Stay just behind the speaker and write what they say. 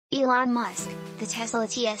Elon Musk, the Tesla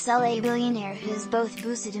TSLA billionaire who has both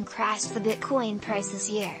boosted and crashed the Bitcoin price this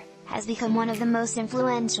year, has become one of the most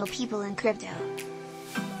influential people in crypto.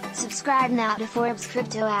 Subscribe now to Forbes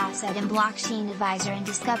Crypto Asset and Blockchain Advisor and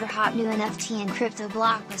discover hot new NFT and crypto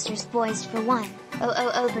blockbusters poised for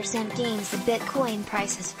 1,000% gains. The Bitcoin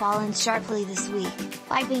price has fallen sharply this week,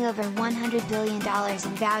 wiping over $100 billion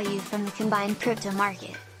in value from the combined crypto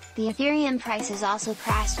market. The Ethereum price has also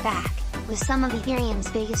crashed back, with some of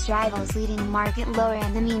Ethereum's biggest rivals leading the market lower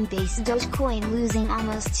and the meme-based Dogecoin losing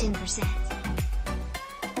almost 10%.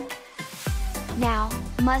 Now,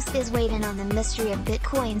 Musk is waiting on the mystery of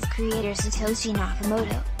Bitcoin's creator Satoshi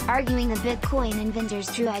Nakamoto, arguing the Bitcoin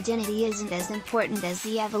inventor's true identity isn't as important as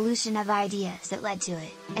the evolution of ideas that led to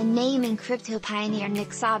it, and naming crypto pioneer Nick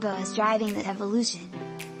Szabo as driving that evolution.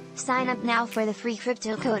 Sign up now for the free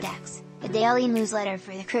Crypto Codex, a daily newsletter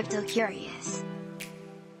for the crypto curious.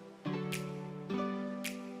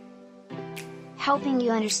 Helping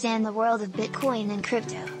you understand the world of Bitcoin and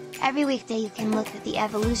crypto. Every weekday you can look at the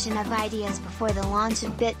evolution of ideas before the launch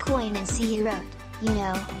of Bitcoin and see who wrote,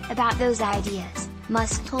 about those ideas,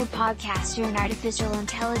 Musk told podcaster and artificial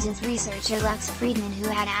intelligence researcher Lex Fridman, who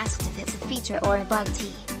had asked if it's a feature or a bug.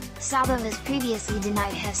 Szabo has previously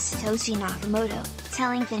denied has Satoshi Nakamoto,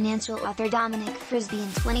 telling financial author Dominic Frisby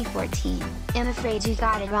in 2014, "I'm afraid you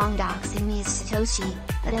got it wrong, doxing me as Satoshi,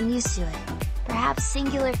 but I'm used to it." Perhaps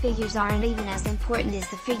singular figures aren't even as important as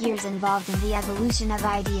the figures involved in the evolution of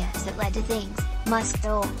ideas that led to things, Musk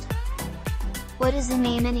told. What is a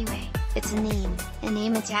name anyway? It's a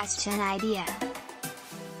name attached to an idea.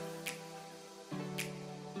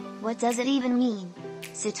 What does it even mean?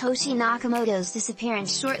 Satoshi Nakamoto's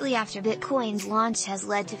disappearance shortly after Bitcoin's launch has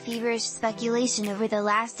led to feverish speculation over the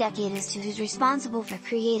last decade as to who's responsible for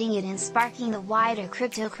creating it and sparking the wider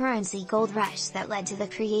cryptocurrency gold rush that led to the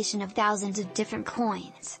creation of thousands of different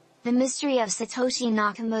coins. The mystery of Satoshi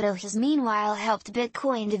Nakamoto has meanwhile helped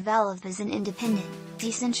Bitcoin develop as an independent,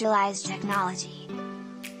 decentralized technology.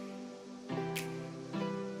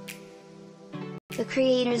 The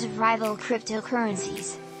creators of rival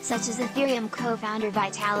cryptocurrencies, such as Ethereum co-founder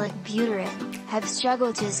Vitalik Buterin, have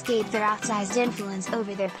struggled to escape their outsized influence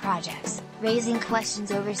over their projects, raising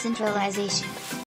questions over centralization,